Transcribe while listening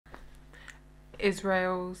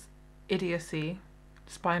Israel's idiocy,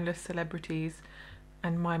 spineless celebrities,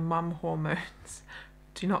 and my mum hormones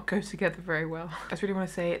do not go together very well. I just really want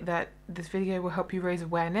to say that this video will help you raise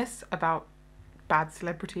awareness about bad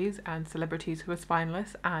celebrities and celebrities who are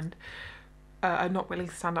spineless and are not willing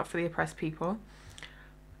to stand up for the oppressed people.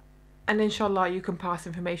 And inshallah you can pass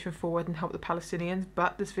information forward and help the Palestinians,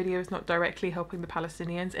 but this video is not directly helping the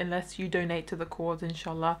Palestinians unless you donate to the cause,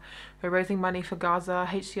 inshallah. We're raising money for Gaza,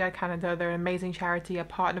 HCI Canada, they're an amazing charity, I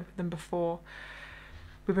partnered with them before.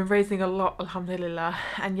 We've been raising a lot, alhamdulillah,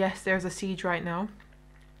 and yes, there's a siege right now.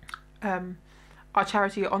 Our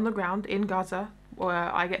charity are on the ground in Gaza,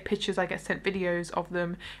 where I get pictures, I get sent videos of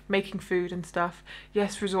them making food and stuff.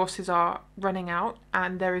 Yes, resources are running out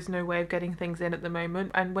and there is no way of getting things in at the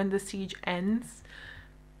moment, and when the siege ends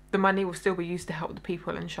the money will still be used to help the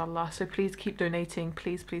people, inshallah. So please keep donating,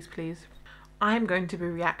 please, please, please. I'm going to be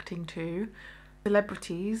reacting to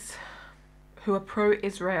celebrities who are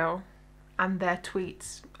pro-Israel and their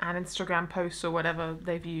tweets and Instagram posts or whatever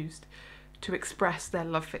they've used to express their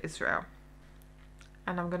love for Israel.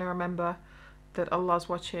 And I'm going to remember that Allah's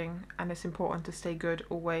watching and it's important to stay good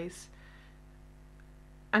always.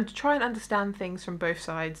 And to try and understand things from both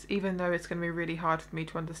sides, even though it's going to be really hard for me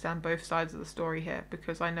to understand both sides of the story here,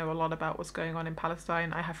 because I know a lot about what's going on in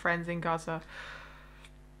Palestine. I have friends in Gaza.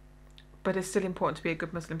 But it's still important to be a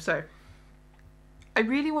good Muslim. So I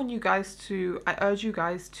really want you guys to, I urge you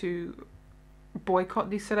guys to boycott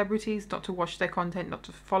these celebrities, not to watch their content, not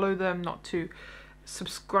to follow them, not to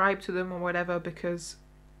subscribe to them or whatever, because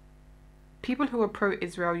people who are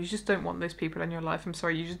pro-Israel, you just don't want those people in your life. I'm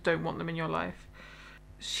sorry, you just don't want them in your life.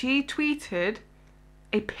 She tweeted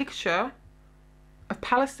a picture of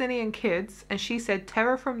Palestinian kids and she said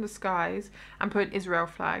terror from the skies and put an Israel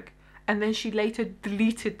flag, and then she later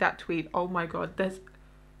deleted that tweet. Oh my god,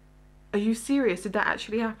 are you serious? Did that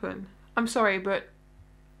actually happen? I'm sorry, but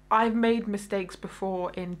I've made mistakes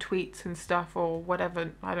before in tweets and stuff or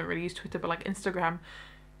whatever. I don't really use Twitter, but like Instagram,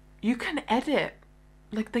 you can edit.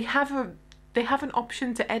 Like they have an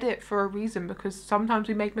option to edit for a reason, because sometimes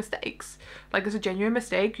we make mistakes. Like there's a genuine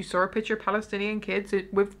mistake. You saw a picture of Palestinian kids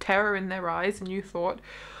with terror in their eyes and you thought,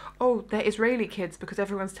 oh, they're Israeli kids because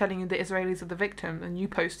everyone's telling you the Israelis are the victim, and you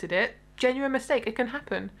posted it. Genuine mistake, it can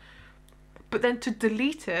happen. But then to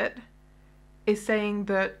delete it is saying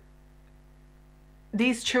that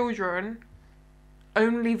these children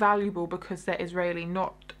only valuable because they're Israeli,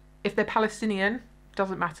 not if they're Palestinian,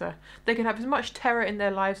 doesn't matter. They can have as much terror in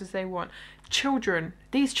their lives as they want. Children,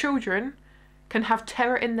 these children can have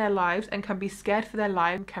terror in their lives and can be scared for their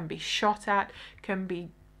lives, can be shot at, can be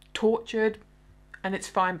tortured, and it's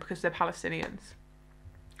fine because they're Palestinians.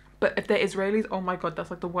 But if they're Israelis, oh my god,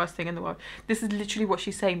 that's like the worst thing in the world. This is literally what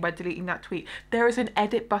she's saying by deleting that tweet. There is an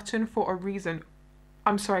edit button for a reason.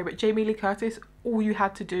 I'm sorry, but Jamie Lee Curtis, all you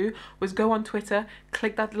had to do was go on Twitter,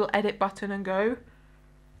 click that little edit button and go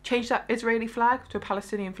change that Israeli flag to a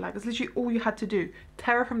Palestinian flag. That's literally all you had to do.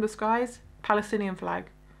 Terror from the skies, Palestinian flag.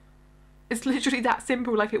 It's literally that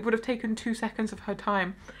simple. Like it would have taken 2 seconds of her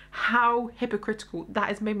time. How hypocritical. That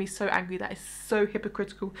has made me so angry. That is so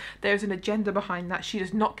hypocritical. There's an agenda behind that. She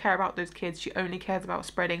does not care about those kids. She only cares about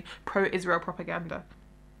spreading pro-Israel propaganda.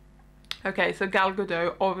 Okay, so Gal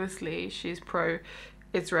Gadot, obviously she's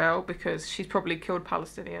pro-Israel because she's probably killed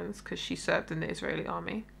Palestinians because she served in the Israeli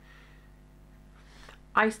army.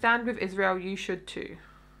 I stand with Israel, you should too.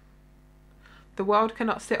 The world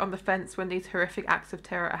cannot sit on the fence when these horrific acts of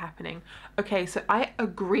terror are happening. Okay, so I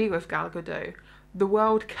agree with Gal Gadot. The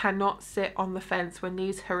world cannot sit on the fence when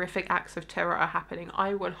these horrific acts of terror are happening.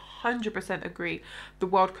 I 100% agree. The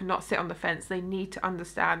world cannot sit on the fence. They need to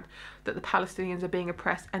understand that the Palestinians are being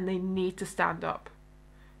oppressed and they need to stand up.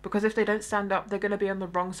 Because if they don't stand up, they're going to be on the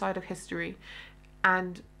wrong side of history.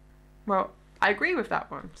 And, well, I agree with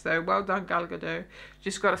that one. So well done, Gal Gadot.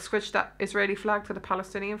 Just got to switch that Israeli flag to the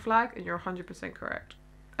Palestinian flag and you're 100% correct.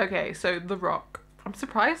 Okay, so The Rock. I'm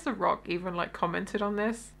surprised The Rock even like commented on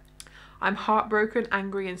this. I'm heartbroken,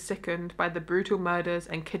 angry and sickened by the brutal murders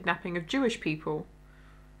and kidnapping of Jewish people.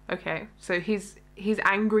 Okay, so he's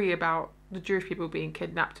angry about the Jewish people being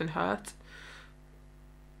kidnapped and hurt.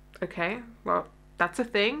 Okay, well, that's a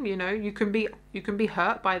thing, you know, you can be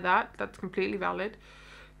hurt by that. That's completely valid.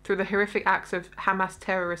 Through the horrific acts of Hamas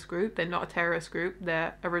terrorist group. They're not a terrorist group,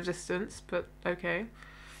 they're a resistance, but okay.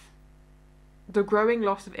 The growing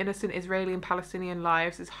loss of innocent Israeli and Palestinian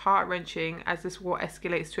lives is heart-wrenching as this war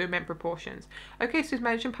escalates to immense proportions. Okay, so he's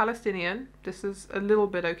mentioned Palestinian. This is a little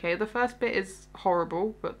bit okay. The first bit is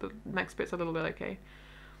horrible, but the next bit's a little bit okay.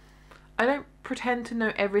 I don't pretend to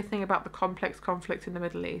know everything about the complex conflict in the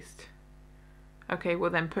Middle East. Okay, well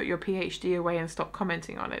then put your PhD away and stop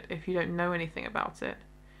commenting on it if you don't know anything about it.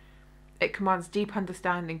 It commands deep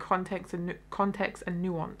understanding, context and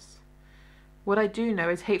nuance. What I do know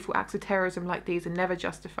is hateful acts of terrorism like these are never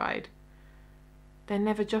justified. They're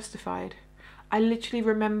never justified. I literally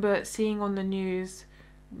remember seeing on the news,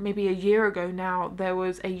 maybe a year ago now, there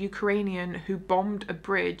was a Ukrainian who bombed a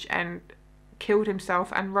bridge and killed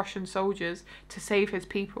himself and Russian soldiers to save his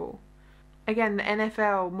people. Again, the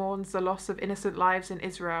NFL mourns the loss of innocent lives in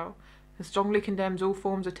Israel and strongly condemns all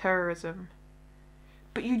forms of terrorism.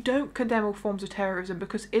 But you don't condemn all forms of terrorism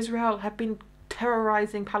because Israel have been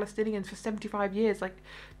terrorizing Palestinians for 75 years. Like,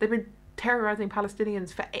 they've been terrorizing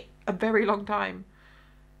Palestinians for a very long time.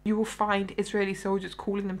 You will find Israeli soldiers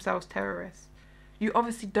calling themselves terrorists. You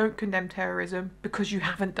obviously don't condemn terrorism because you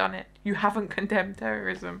haven't done it. You haven't condemned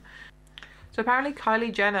terrorism. So apparently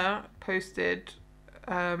Kylie Jenner posted,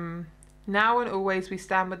 now and always we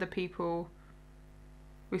stand with the people.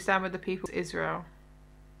 We stand with the people of Israel.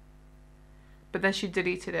 But then she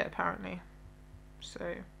deleted it apparently.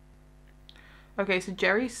 So, okay, so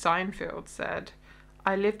Jerry Seinfeld said,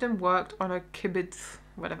 I lived and worked on a kibbutz,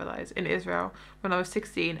 whatever that is, in Israel when I was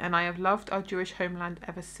 16, and I have loved our Jewish homeland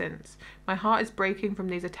ever since. My heart is breaking from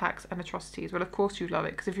these attacks and atrocities. Well, of course you love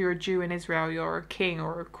it, because if you're a Jew in Israel, you're a king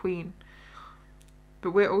or a queen.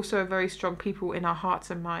 But we're also a very strong people in our hearts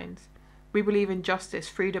and minds. We believe in justice,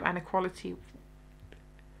 freedom and equality.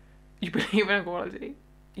 You believe in equality?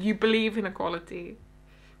 You believe in equality.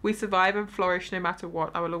 We survive and flourish no matter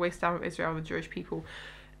what. I will always stand with Israel and the Jewish people.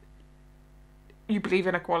 You believe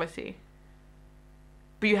in equality.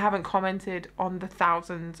 But you haven't commented on the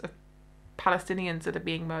thousands of Palestinians that are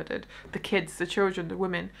being murdered. The kids, the children, the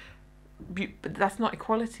women. But that's not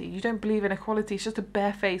equality. You don't believe in equality. It's just a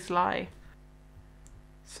barefaced lie.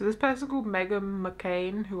 So this person called Megan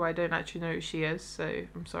McCain, who I don't actually know who she is, so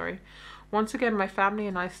I'm sorry. Once again, my family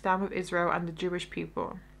and I stand with Israel and the Jewish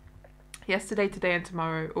people. Yesterday, today and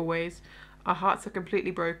tomorrow, always. Our hearts are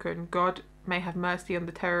completely broken. God may have mercy on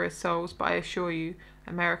the terrorist souls, but I assure you,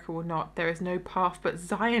 America will not. There is no path but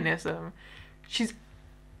Zionism.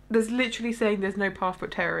 There's literally saying there's no path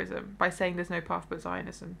but terrorism by saying there's no path but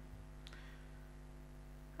Zionism.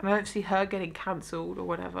 And I don't see her getting cancelled or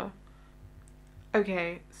whatever.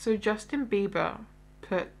 Okay, so Justin Bieber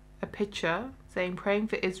put a picture saying praying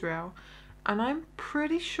for Israel, and I'm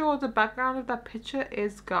pretty sure the background of that picture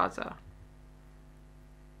is Gaza.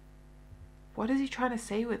 What is he trying to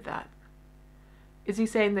say with that? Is he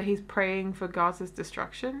saying that he's praying for Gaza's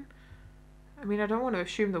destruction? I mean, I don't want to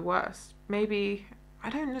assume the worst. Maybe, I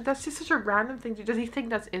don't know, that's just such a random thing to do. Does he think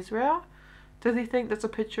that's Israel? Does he think that's a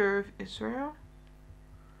picture of Israel?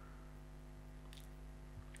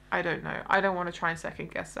 I don't know. I don't want to try and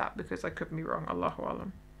second guess that because I could be wrong. Allahu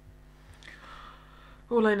Alam.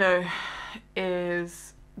 All I know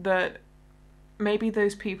is that maybe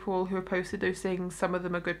those people who have posted those things, some of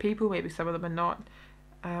them are good people, maybe some of them are not.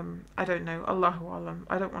 I don't know. Allahu Alam.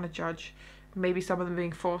 I don't want to judge. Maybe some of them are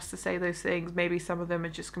being forced to say those things. Maybe some of them are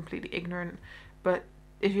just completely ignorant. But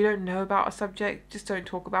if you don't know about a subject, just don't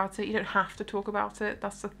talk about it. You don't have to talk about it.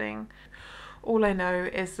 That's the thing. All I know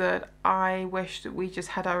is that I wish that we just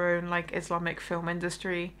had our own like Islamic film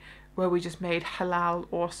industry where we just made halal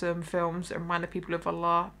awesome films that reminded people of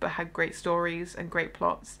Allah but had great stories and great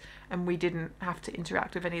plots, and we didn't have to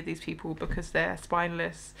interact with any of these people because they're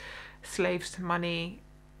spineless, slaves to money,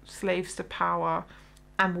 slaves to power,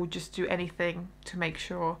 and will just do anything to make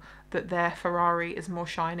sure that their Ferrari is more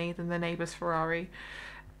shiny than their neighbour's Ferrari.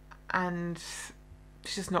 And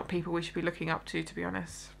it's just not people we should be looking up to be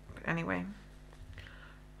honest. But anyway,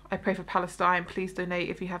 I pray for Palestine. Please donate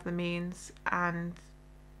if you have the means, and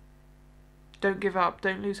don't give up,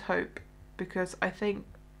 don't lose hope, because I think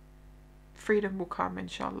freedom will come,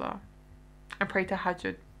 inshallah. And pray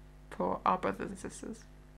tahajjud for our brothers and sisters.